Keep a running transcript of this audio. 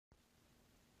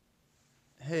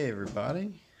Hey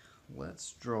everybody,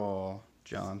 let's draw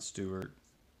John Stewart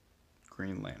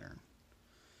Green Lantern.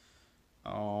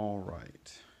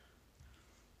 Alright,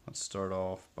 let's start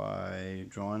off by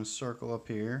drawing a circle up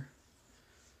here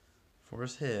for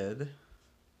his head.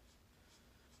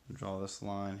 Draw this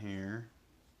line here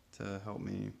to help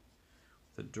me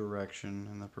with the direction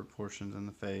and the proportions in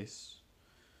the face.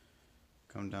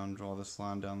 Come down, draw this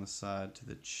line down the side to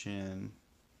the chin,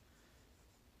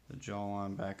 the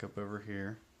jawline back up over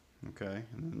here. Okay,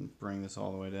 and then bring this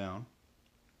all the way down.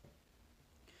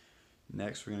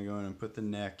 Next, we're going to go in and put the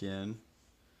neck in.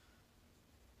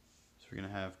 So we're going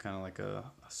to have kind of like a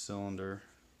cylinder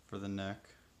for the neck.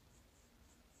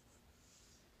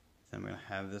 Then I'm going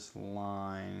to have this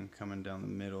line coming down the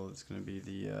middle. It's going to be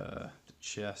the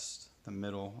chest, the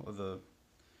middle of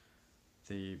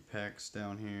the pecs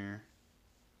down here.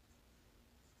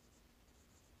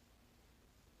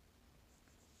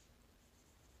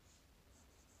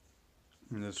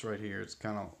 And this right here, it's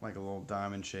kind of like a little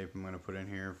diamond shape I'm going to put in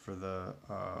here for the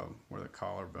where the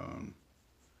collarbone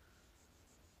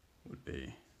would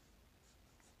be.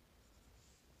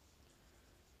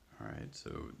 Alright,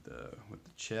 so with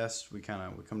the chest, we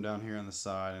come down here on the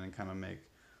side and kind of make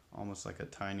almost like a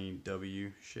tiny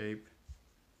W shape.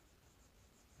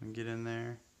 And get in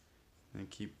there and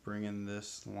keep bringing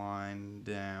this line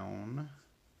down.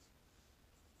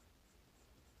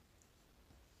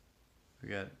 We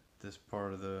got this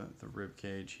part of the rib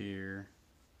cage here.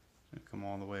 It's gonna come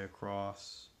all the way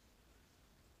across.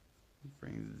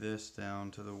 Bring this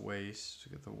down to the waist.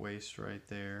 Get the waist right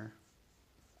there.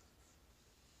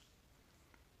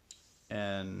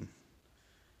 And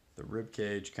the rib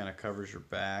cage kind of covers your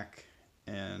back,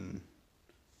 and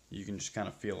you can just kind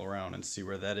of feel around and see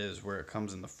where that is, where it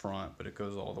comes in the front, but it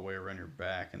goes all the way around your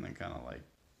back and then kind of like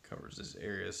covers this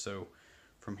area. So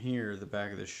from here, the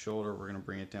back of the shoulder, we're gonna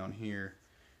bring it down here.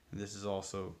 And this is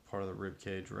also part of the rib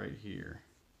cage right here.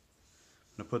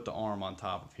 I'm going to put the arm on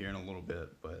top of here in a little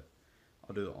bit, but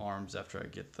I'll do the arms after I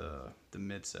get the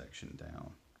midsection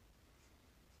down.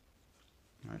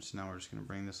 Alright, so now we're just going to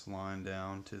bring this line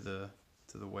down to the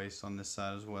waist on this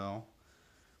side as well.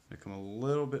 I'm going to come a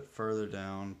little bit further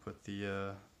down, put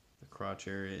the crotch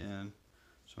area in.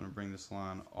 So I'm going to bring this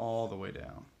line all the way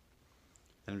down.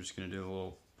 Then I'm just going to do a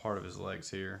little part of his legs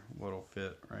here, what'll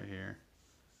fit right here.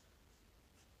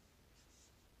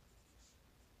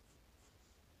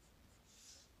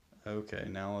 Okay,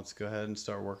 now let's go ahead and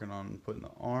start working on putting the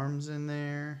arms in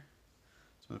there.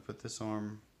 So I'm going to put this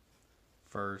arm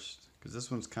first, because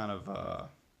this one's kind of,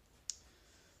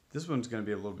 this one's going to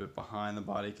be a little bit behind the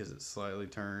body because it's slightly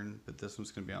turned, but this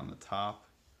one's going to be on the top.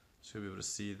 So you'll be able to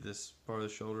see this part of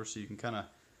the shoulder. So you can kind of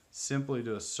simply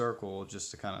do a circle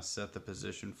just to kind of set the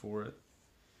position for it.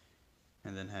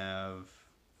 And then have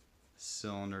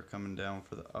cylinder coming down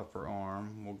for the upper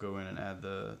arm. We'll go in and add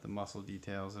the muscle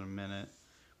details in a minute.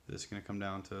 This is going to come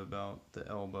down to about the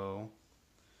elbow,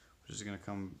 which is going to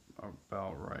come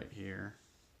about right here.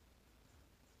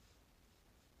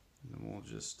 And then we'll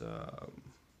just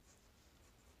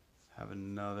have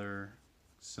another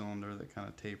cylinder that kind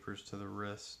of tapers to the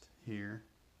wrist here.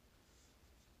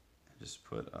 And just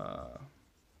put a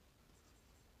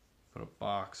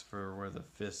box for where the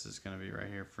fist is going to be right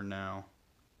here for now.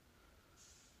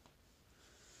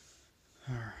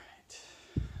 All right.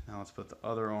 Now let's put the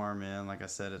other arm in. Like I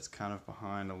said, it's kind of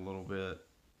behind a little bit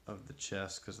of the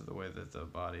chest because of the way that the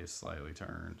body is slightly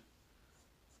turned.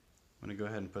 I'm going to go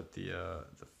ahead and put the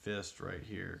fist right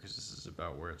here because this is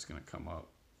about where it's going to come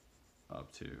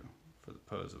up to for the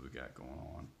pose that we got going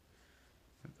on.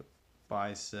 The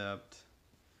bicep.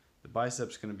 The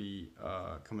bicep's going to be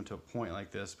coming to a point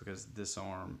like this because this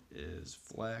arm is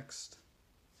flexed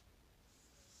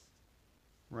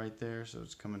right there, so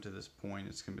it's coming to this point.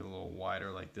 It's going to be a little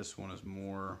wider, like this one is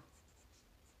more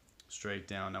straight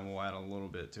down. Now we'll add a little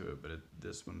bit to it, but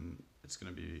this one, it's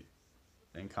going to be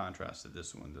in contrast to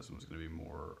this one's going to be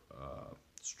more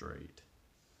straight.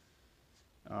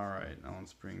 Alright, now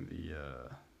let's bring the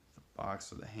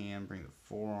box of the hand, bring the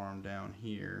forearm down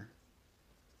here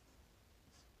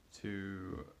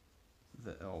to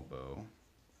the elbow.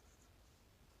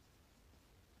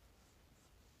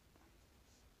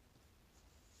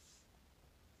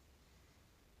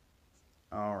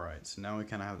 Alright, so now we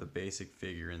kind of have the basic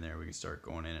figure in there. We can start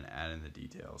going in and adding the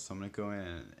details. So I'm going to go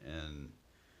in and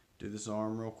do this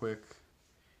arm real quick.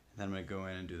 And then I'm going to go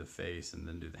in and do the face and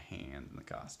then do the hand and the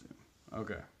costume.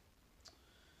 Okay.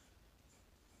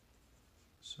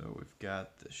 So we've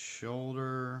got the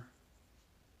shoulder.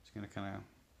 It's going to kind of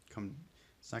come,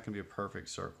 it's not going to be a perfect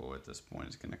circle at this point.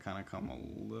 It's going to kind of come a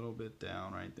little bit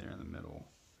down right there in the middle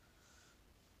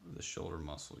of the the shoulder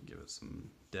muscle to give it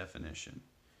some definition.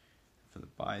 For the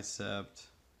bicep,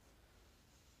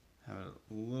 have it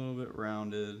a little bit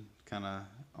rounded, kind of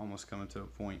almost coming to a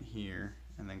point here,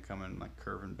 and then coming like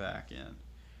curving back in.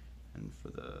 And for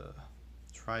the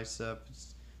tricep,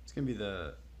 it's going to be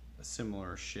a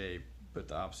similar shape, but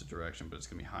the opposite direction, but it's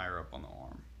going to be higher up on the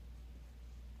arm.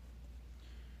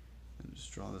 And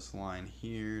just draw this line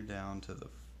here down to the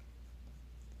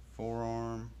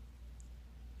forearm.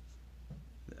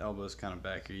 The elbow's kind of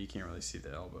back here. You can't really see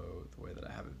the elbow the way that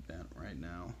I have it bent right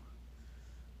now.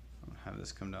 I'm going to have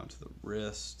this come down to the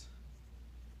wrist,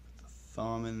 put the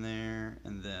thumb in there,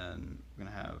 and then we're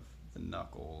going to have the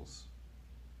knuckles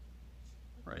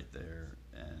right there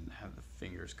and have the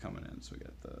fingers coming in. So we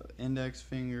got the index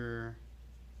finger,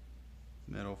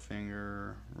 middle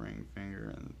finger, ring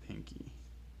finger, and the pinky.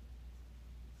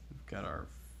 We've got our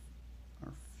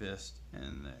fist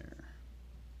in there.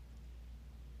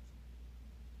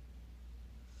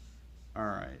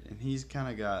 Alright, and he's kind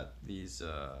of got these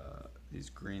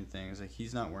green things. Like,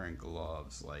 he's not wearing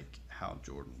gloves like how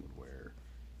Jordan would wear.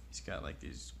 He's got like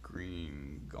these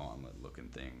green gauntlet looking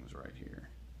things right here.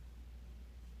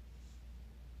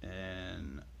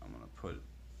 And I'm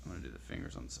gonna do the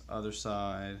fingers on this other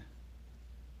side.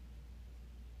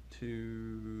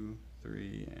 2,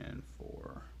 3, and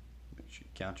 4. Make sure you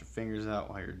count your fingers out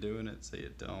while you're doing it so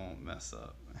you don't mess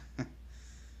up.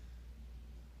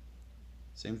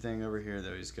 Same thing over here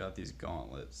though, he's got these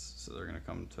gauntlets, so they're gonna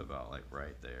come to about like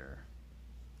right there.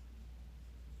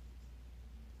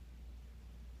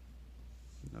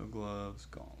 No gloves,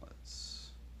 gauntlets.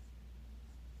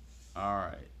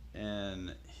 Alright,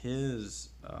 and his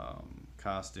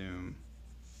costume,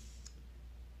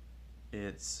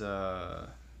 it's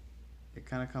it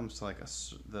kind of comes to like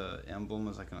the emblem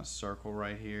is like in a circle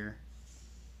right here,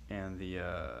 and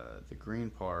the green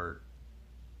part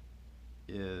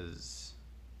is,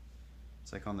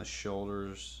 it's like on the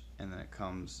shoulders, and then it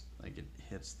comes like it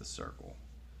hits the circle.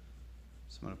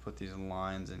 So I'm gonna put these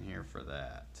lines in here for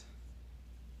that,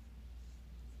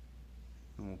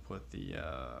 and we'll put the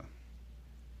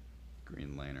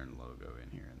Green Lantern logo in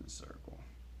here in the circle.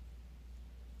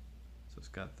 So it's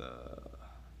got the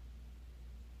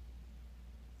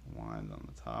lines on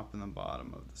the top and the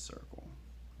bottom of the circle.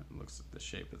 It looks like the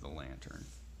shape of the lantern.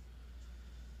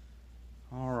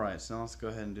 Alright, so now let's go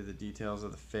ahead and do the details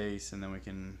of the face, and then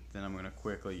I'm going to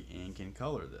quickly ink and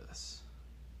color this.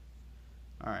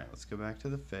 Alright, let's go back to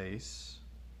the face.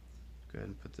 Go ahead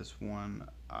and put this one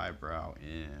eyebrow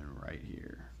in right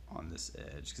here on this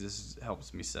edge, because this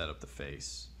helps me set up the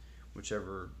face.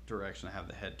 Whichever direction I have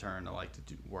the head turned, I like to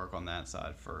work on that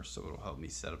side first, so it'll help me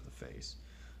set up the face.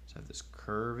 So I have this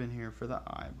curve in here for the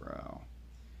eyebrow.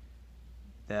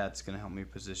 That's going to help me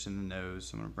position the nose,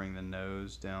 so I'm going to bring the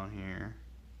nose down here.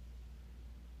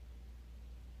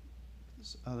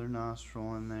 This other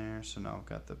nostril in there, so now I've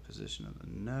got the position of the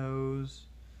nose.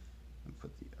 And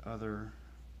put the other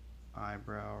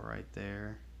eyebrow right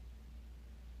there.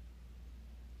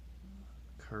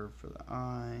 Curve for the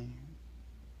eye.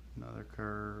 Another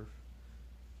curve.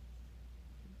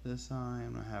 This eye,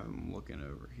 I'm going to have him looking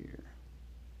over here.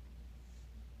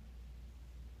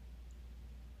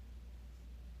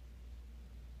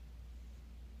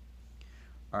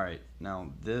 Alright,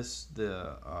 now this,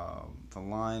 the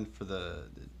line for the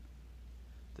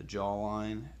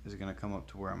jawline is going to come up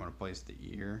to where I'm going to place the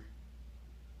ear.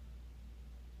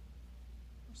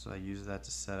 So I use that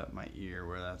to set up my ear,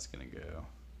 where that's going to go.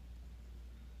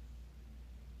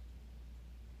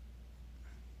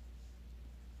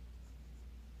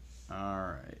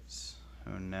 Alright, so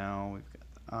now we've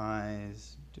got the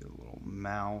eyes, do a little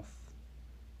mouth.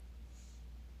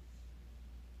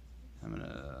 I'm going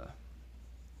to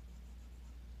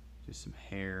do some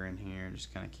hair in here and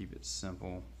just kind of keep it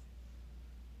simple.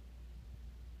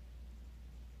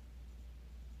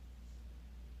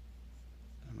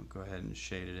 I'm going to go ahead and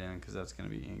shade it in because that's going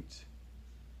to be inked.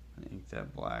 I'm going to ink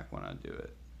that black when I do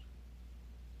it.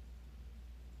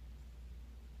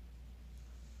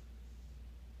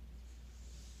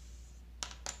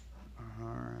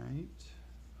 Alright,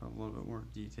 put a little bit more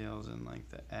details in like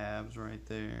the abs right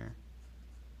there.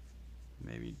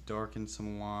 Maybe darken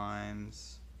some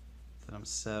lines that I'm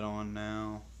set on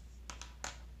now.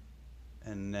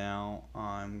 And now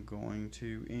I'm going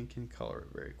to ink and color it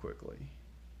very quickly.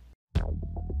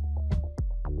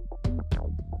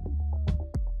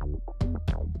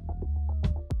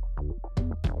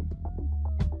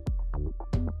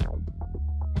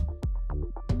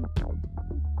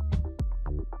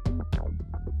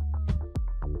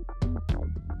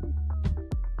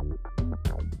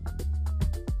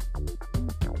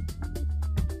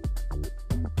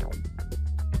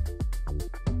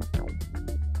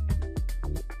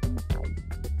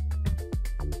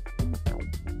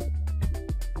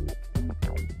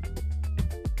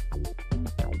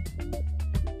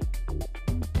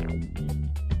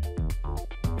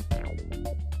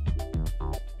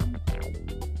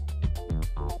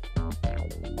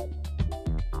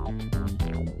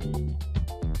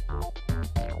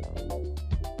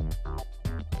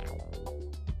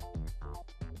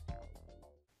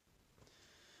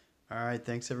 Alright,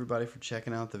 thanks everybody for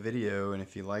checking out the video, and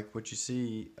if you like what you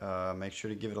see, make sure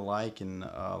to give it a like and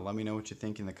let me know what you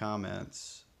think in the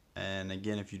comments. And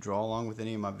again, if you draw along with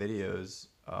any of my videos,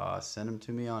 send them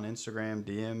to me on Instagram,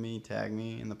 DM me, tag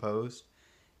me in the post,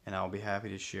 and I'll be happy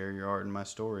to share your art and my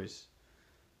stories.